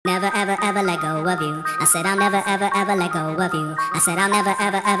said I'll never ever ever let go of you. I said I'll never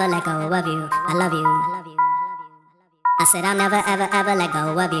ever ever let go of you. I love you. I said I'll never ever ever let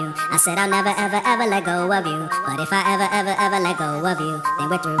go of you. I said I'll never ever ever let go of you. But if I ever ever ever let go of you, then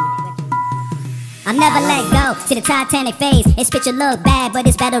we're through. I'll never let go, see the Titanic phase. This picture look bad, but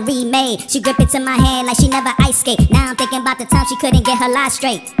it's better remade. She grip it to my hand like she never ice skate. Now I'm thinking about the time she couldn't get her life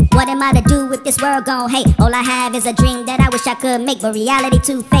straight. What am I to do if this world gon' hate? All I have is a dream that I wish I could make, but reality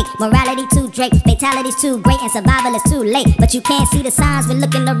too fake, morality too draped, fatality's too great, and survival is too late. But you can't see the signs when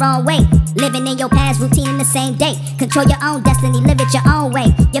looking the wrong way. Living in your past routine in the same day. Control your own destiny, live it your own way.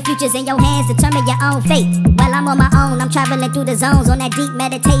 Your future's in your hands, determine your own fate. While I'm on my own, I'm traveling through the zones on that deep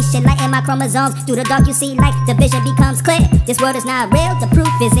meditation, lighting my chromosomes. Through the dark you see light, the vision becomes clear. This world is not real, the proof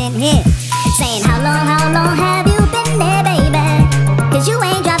is in here. Saying how long have you been there, baby? Cause you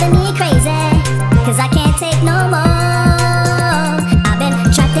ain't driving me crazy, cause I can't take no more. I've been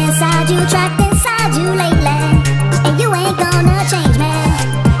trapped inside you lately, and you ain't gonna change me,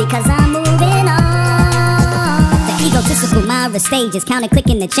 because I'm moving on. The egotistical mind of stages, counting,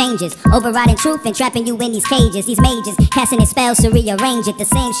 clicking the changes, overriding truth and trapping you in these cages. These mages casting their spells to rearrange it. The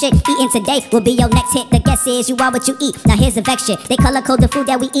same shit eating today will be your next hit. The guess is you are what you eat. Now here's the vex shit, they color code the food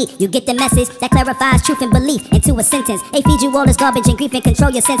that we eat. You get the message that clarifies truth and belief into a sentence. They feed you all this garbage and grief and control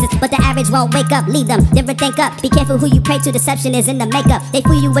your senses, but the average won't wake up. Leave them, never think up. Be careful who you pray to, deception is in the makeup. They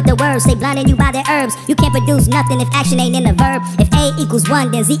fool you with the words, they blinding you by their herbs. You can't produce nothing if action ain't in the verb. If A equals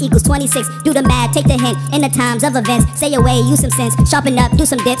 1, then Z equals 26. Do the math, take the hint in the times of events. Say away, use some sense, sharpen up, do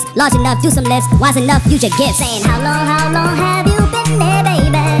some dips. Large enough, do some lifts. Wise enough, use your gifts. Saying how long